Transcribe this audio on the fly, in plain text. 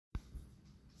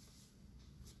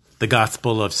The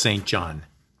Gospel of St. John,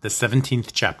 the 17th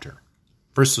chapter,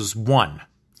 verses 1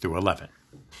 through 11.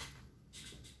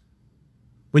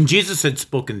 When Jesus had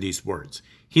spoken these words,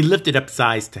 he lifted up his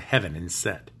eyes to heaven and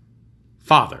said,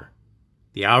 Father,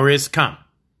 the hour is come.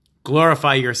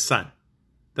 Glorify your Son,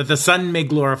 that the Son may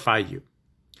glorify you,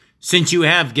 since you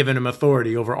have given him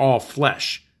authority over all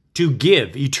flesh, to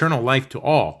give eternal life to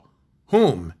all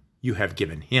whom you have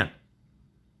given him.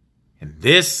 And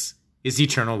this is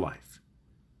eternal life,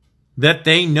 that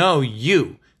they know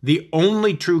you, the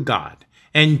only true God,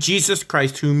 and Jesus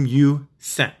Christ whom you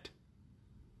sent.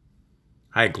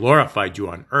 I glorified you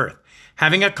on earth,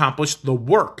 having accomplished the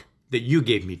work that you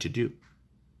gave me to do.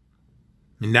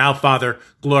 And now, Father,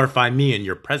 glorify me in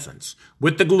your presence,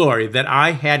 with the glory that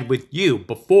I had with you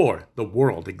before the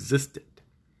world existed.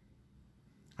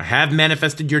 I have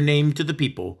manifested your name to the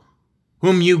people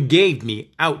whom you gave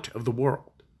me out of the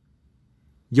world.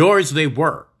 Yours they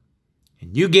were,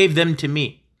 and you gave them to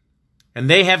me, and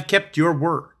they have kept your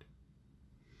word.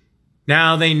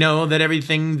 Now they know that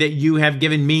everything that you have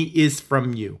given me is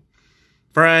from you,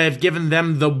 for I have given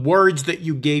them the words that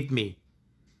you gave me,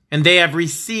 and they have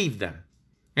received them,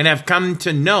 and have come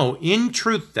to know in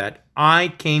truth that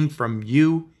I came from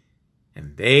you,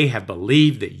 and they have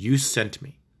believed that you sent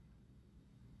me.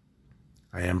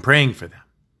 I am praying for them.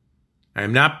 I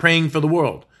am not praying for the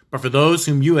world, but for those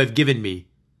whom you have given me,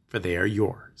 for they are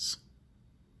yours.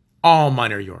 All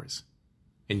mine are yours,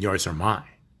 and yours are mine.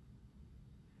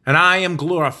 And I am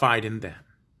glorified in them.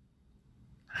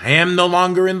 I am no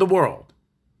longer in the world,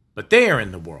 but they are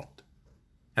in the world.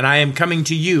 And I am coming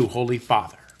to you, Holy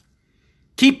Father.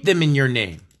 Keep them in your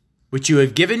name, which you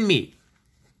have given me,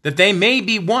 that they may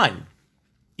be one,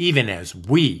 even as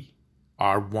we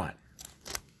are one.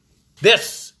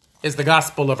 This is the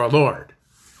gospel of our Lord.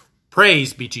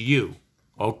 Praise be to you,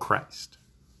 O Christ.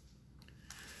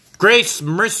 Grace,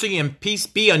 mercy, and peace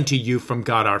be unto you from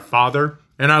God our Father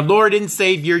and our Lord and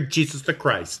Savior, Jesus the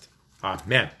Christ.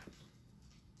 Amen.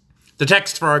 The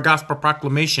text for our gospel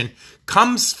proclamation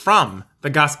comes from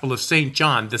the Gospel of St.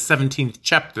 John, the 17th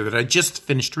chapter that I just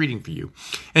finished reading for you,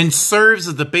 and serves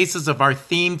as the basis of our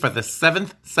theme for the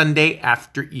 7th Sunday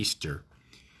after Easter.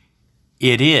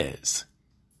 It is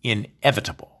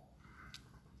inevitable.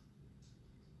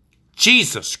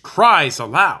 Jesus cries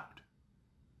aloud.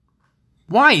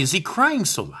 Why is he crying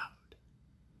so loud?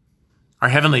 Our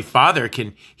Heavenly Father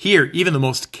can hear even the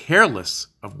most careless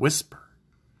of whisper.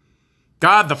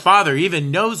 God the Father even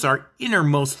knows our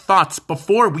innermost thoughts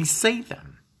before we say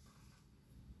them.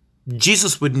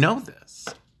 Jesus would know this.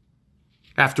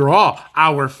 After all,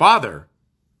 our Father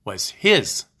was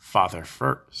his Father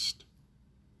first.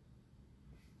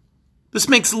 This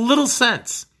makes little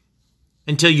sense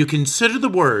until you consider the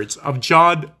words of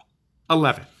John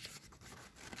 11.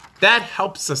 That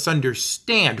helps us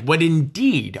understand what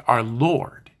indeed our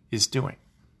Lord is doing.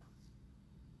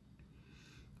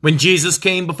 When Jesus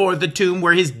came before the tomb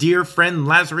where his dear friend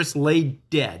Lazarus lay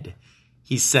dead,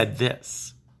 he said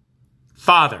this,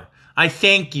 Father, I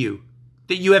thank you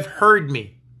that you have heard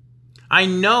me. I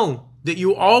know that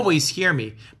you always hear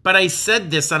me, but I said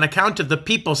this on account of the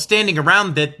people standing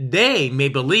around, that they may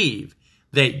believe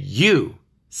that you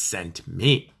sent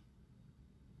me.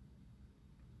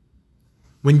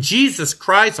 When Jesus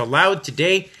cries aloud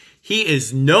today, he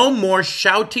is no more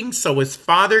shouting so his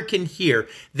Father can hear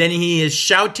than he is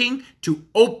shouting to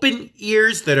open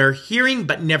ears that are hearing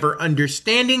but never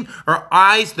understanding, or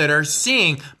eyes that are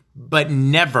seeing but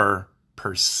never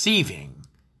perceiving,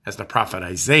 as the prophet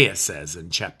Isaiah says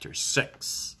in chapter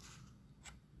 6.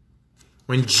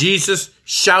 When Jesus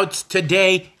shouts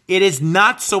today, it is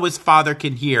not so his Father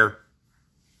can hear,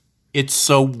 it's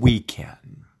so we can.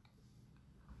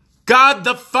 God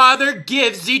the Father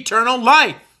gives eternal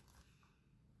life.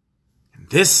 And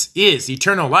this is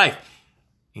eternal life,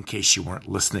 in case you weren't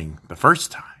listening the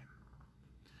first time.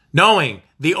 Knowing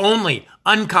the only,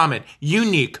 uncommon,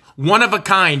 unique,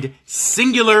 one-of-a-kind,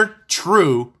 singular,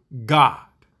 true God.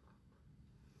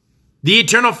 The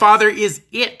eternal Father is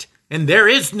it, and there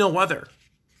is no other.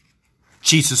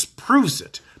 Jesus proves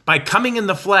it by coming in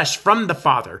the flesh from the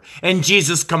Father, and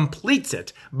Jesus completes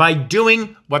it by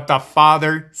doing what the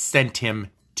Father sent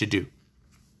him to do.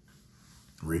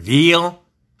 Reveal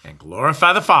and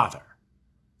glorify the Father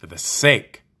for the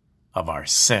sake of our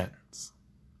sins.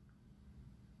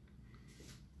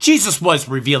 Jesus was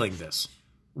revealing this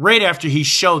right after he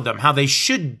showed them how they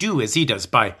should do as he does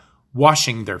by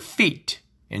washing their feet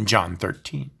in John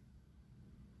 13.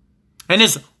 And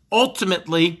his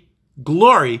ultimately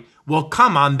glory will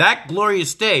come on that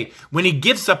glorious day when he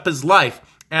gives up his life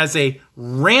as a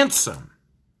ransom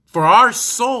for our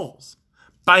souls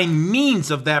by means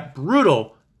of that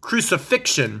brutal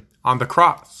crucifixion on the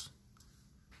cross.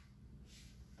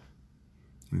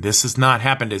 This has not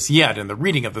happened as yet in the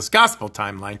reading of this gospel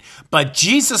timeline, but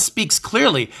Jesus speaks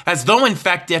clearly as though in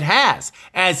fact it has,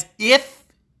 as if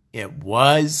it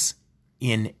was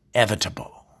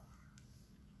inevitable.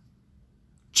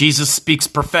 Jesus speaks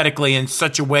prophetically in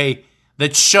such a way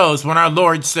that shows when our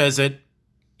Lord says it,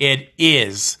 it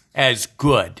is as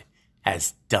good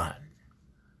as done.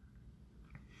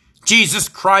 Jesus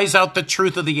cries out the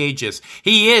truth of the ages.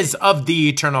 He is of the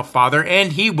eternal Father,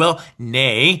 and he will,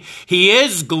 nay, he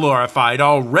is glorified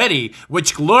already,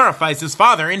 which glorifies his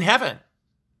Father in heaven.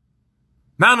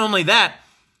 Not only that,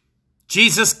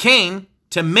 Jesus came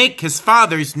to make his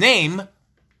Father's name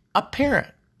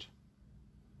apparent.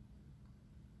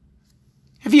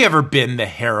 Have you ever been the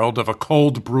herald of a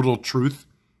cold, brutal truth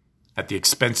at the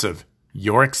expense of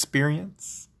your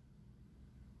experience?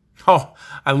 Oh,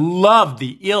 I love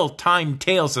the ill-timed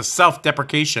tales of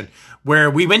self-deprecation where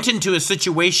we went into a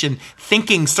situation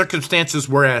thinking circumstances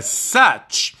were as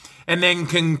such and then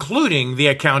concluding the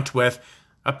account with,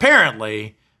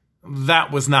 apparently,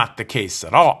 that was not the case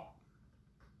at all.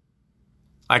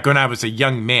 Like when I was a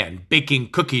young man baking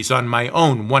cookies on my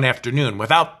own one afternoon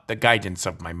without the guidance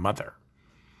of my mother.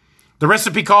 The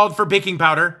recipe called for baking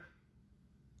powder,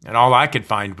 and all I could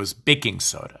find was baking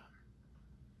soda.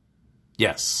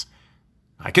 Yes,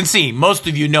 I can see most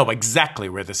of you know exactly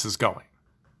where this is going.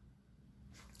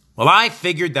 Well, I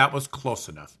figured that was close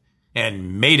enough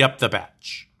and made up the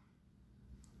batch.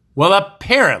 Well,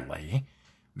 apparently,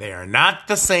 they are not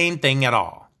the same thing at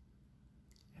all.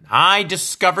 And I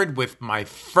discovered with my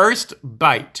first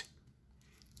bite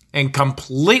and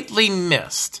completely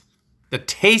missed the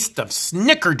taste of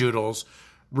snickerdoodles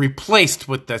replaced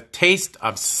with the taste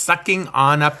of sucking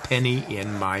on a penny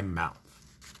in my mouth.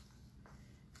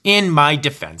 In my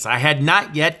defense, I had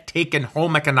not yet taken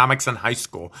home economics in high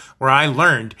school, where I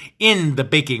learned in the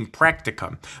baking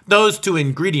practicum those two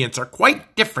ingredients are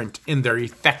quite different in their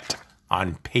effect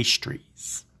on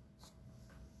pastries.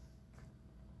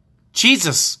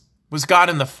 Jesus was God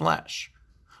in the flesh,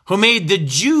 who made the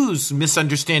Jews'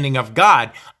 misunderstanding of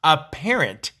God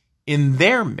apparent in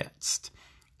their midst,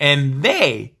 and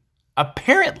they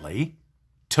apparently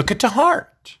took it to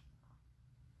heart.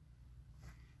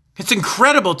 It's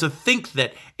incredible to think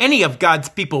that any of God's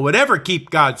people would ever keep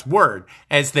God's word,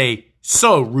 as they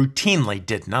so routinely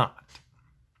did not.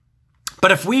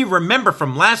 But if we remember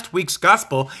from last week's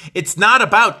gospel, it's not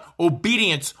about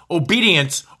obedience,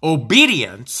 obedience,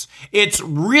 obedience. It's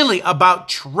really about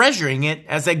treasuring it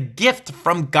as a gift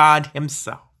from God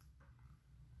himself.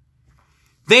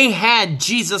 They had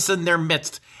Jesus in their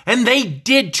midst, and they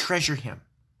did treasure him.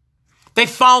 They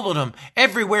followed him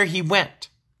everywhere he went.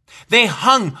 They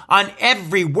hung on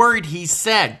every word he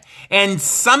said, and in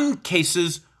some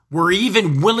cases were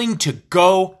even willing to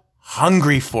go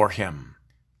hungry for him,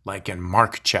 like in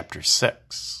Mark chapter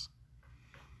 6.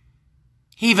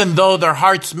 Even though their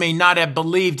hearts may not have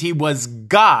believed he was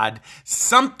God,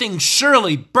 something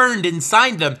surely burned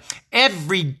inside them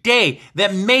every day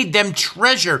that made them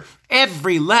treasure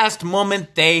every last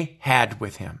moment they had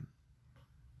with him.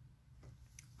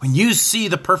 When you see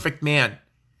the perfect man,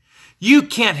 you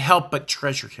can't help but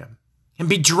treasure him and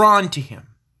be drawn to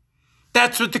him.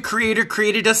 That's what the Creator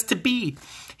created us to be,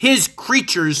 his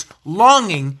creatures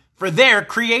longing for their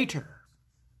Creator.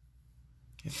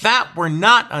 If that were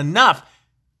not enough,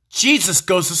 Jesus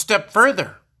goes a step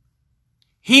further.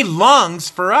 He longs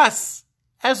for us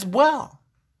as well.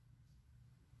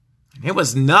 It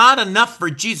was not enough for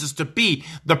Jesus to be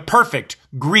the perfect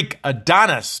Greek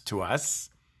Adonis to us.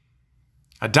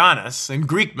 Adonis, in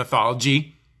Greek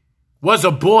mythology, was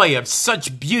a boy of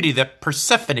such beauty that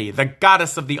Persephone, the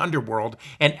goddess of the underworld,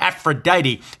 and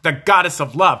Aphrodite, the goddess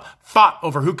of love, fought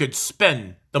over who could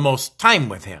spend the most time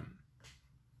with him.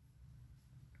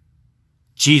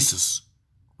 Jesus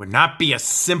would not be a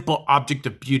simple object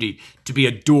of beauty to be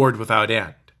adored without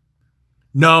end.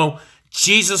 No,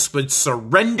 Jesus would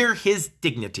surrender his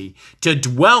dignity to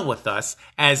dwell with us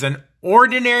as an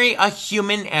ordinary a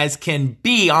human as can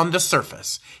be on the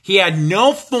surface. He had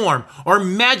no form or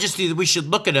majesty that we should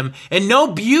look at him, and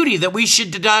no beauty that we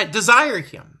should desire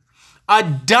him.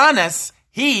 Adonis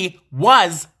he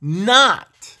was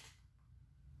not.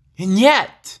 And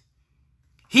yet,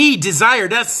 he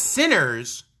desired us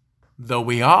sinners, though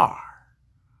we are.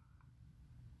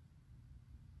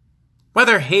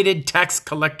 Whether hated tax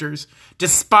collectors,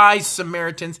 despised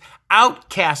Samaritans,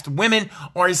 outcast women,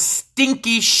 or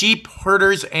stinky sheep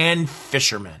herders and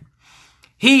fishermen,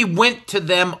 he went to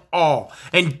them all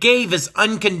and gave his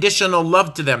unconditional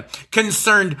love to them,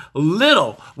 concerned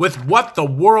little with what the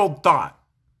world thought.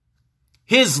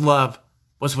 His love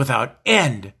was without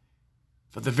end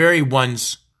for the very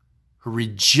ones who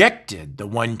rejected the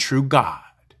one true God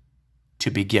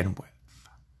to begin with.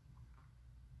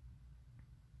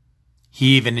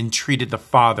 He even entreated the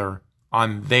Father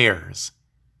on theirs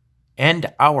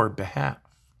and our behalf.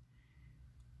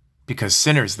 Because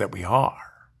sinners that we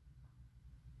are,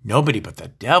 nobody but the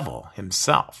devil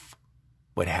himself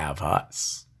would have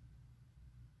us.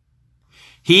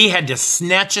 He had to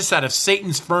snatch us out of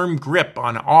Satan's firm grip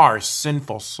on our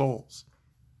sinful souls.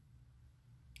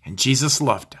 And Jesus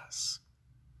loved us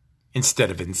instead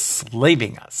of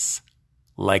enslaving us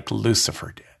like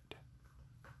Lucifer did.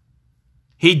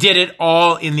 He did it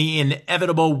all in the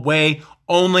inevitable way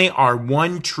only our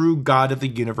one true God of the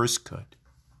universe could.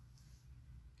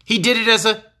 He did it as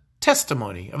a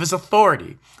testimony of his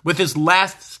authority with his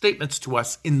last statements to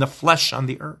us in the flesh on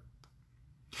the earth.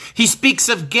 He speaks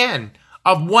again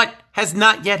of what has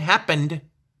not yet happened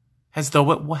as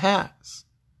though it has.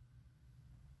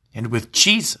 And with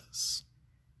Jesus,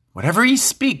 whatever he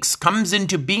speaks comes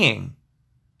into being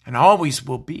and always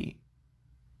will be.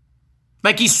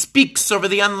 Like he speaks over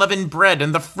the unleavened bread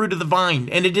and the fruit of the vine,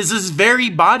 and it is his very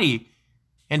body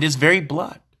and his very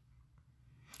blood.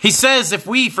 He says if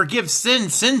we forgive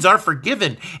sins, sins are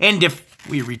forgiven. And if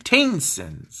we retain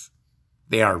sins,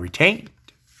 they are retained.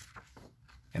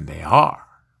 And they are.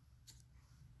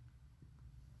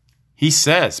 He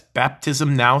says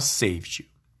baptism now saves you.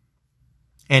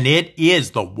 And it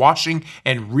is the washing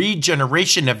and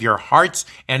regeneration of your hearts,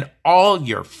 and all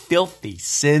your filthy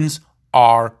sins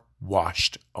are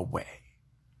washed away.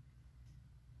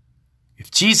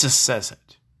 If Jesus says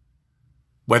it,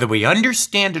 whether we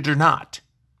understand it or not,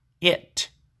 it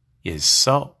is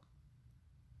so.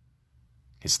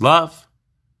 His love,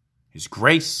 his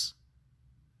grace,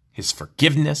 his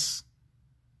forgiveness,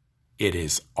 it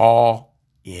is all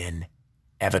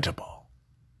inevitable.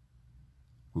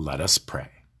 Let us pray.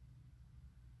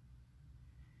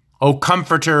 O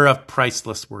Comforter of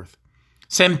priceless worth,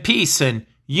 send peace and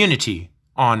unity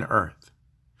on earth.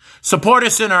 Support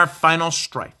us in our final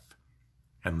strife,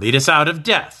 and lead us out of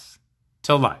death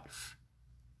to life.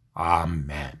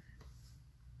 Amen.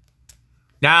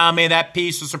 Now may that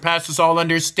peace that surpasses all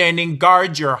understanding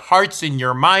guard your hearts and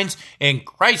your minds in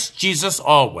Christ Jesus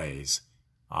always.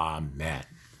 Amen.